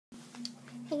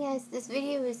Hey guys, this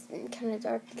video is kind of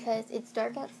dark because it's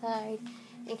dark outside,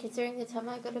 and considering the time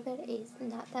I go to bed, it's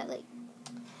not that late.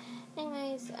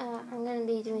 Anyways, I'm going to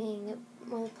be doing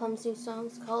one of Plumb's new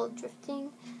songs called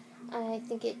Drifting. I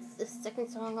think it's the second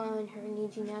song on her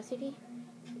Need You Now CD.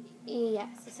 Yeah,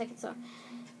 it's the second song.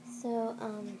 So,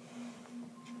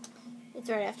 it's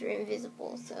right after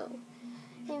Invisible, so.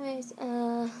 Anyways,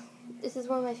 this is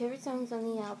one of my favorite songs on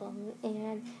the album,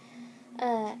 and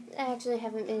I actually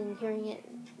haven't been hearing it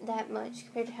that much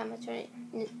compared to how much I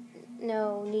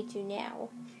Need to now.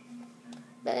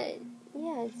 But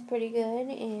yeah, it's pretty good,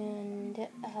 and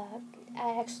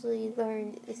I actually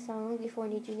learned this song before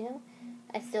Need You Now.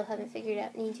 I still haven't figured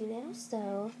out Need You Now,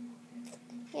 so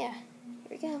yeah, here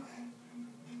we go.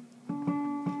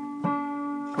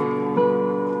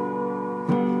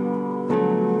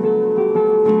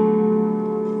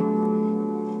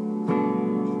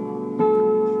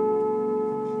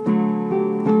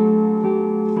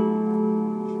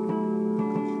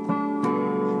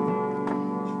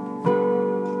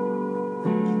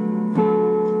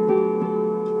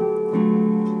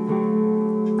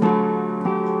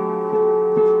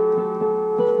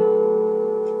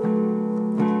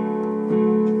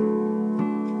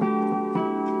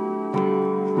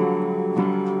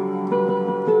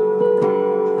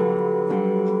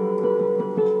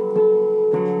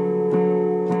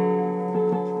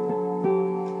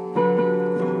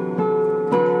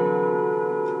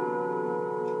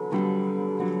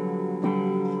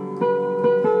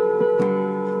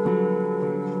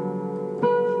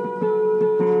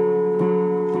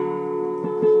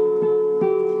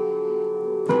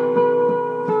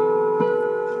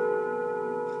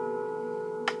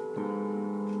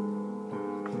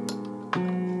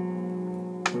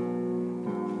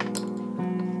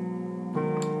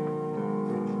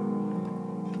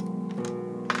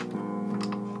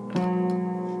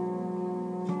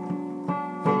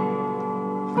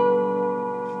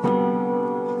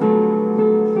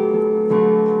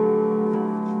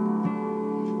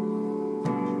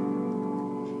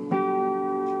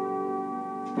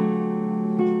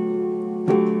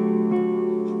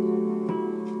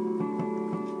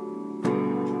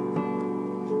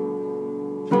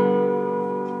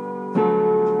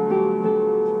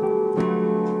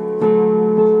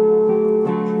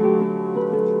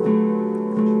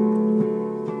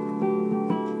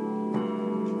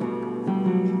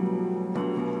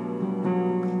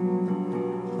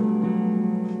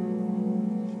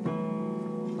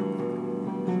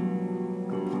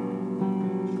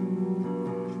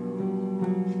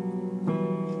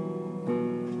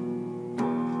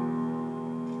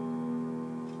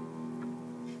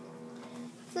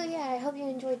 So yeah, I hope you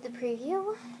enjoyed the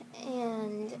preview,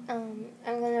 and I'm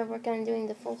going to work on doing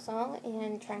the full song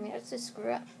and trying not to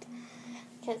screw up,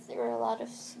 because there were a lot of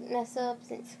mess-ups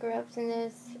and screw-ups in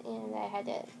this, and I had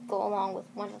to go along with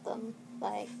one of them,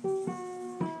 like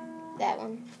that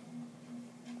one.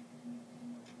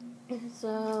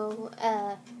 So,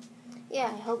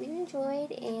 yeah, I hope you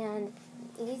enjoyed, and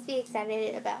please be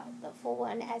excited about the full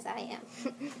one as I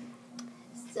am.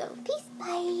 So, peace,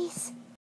 bye!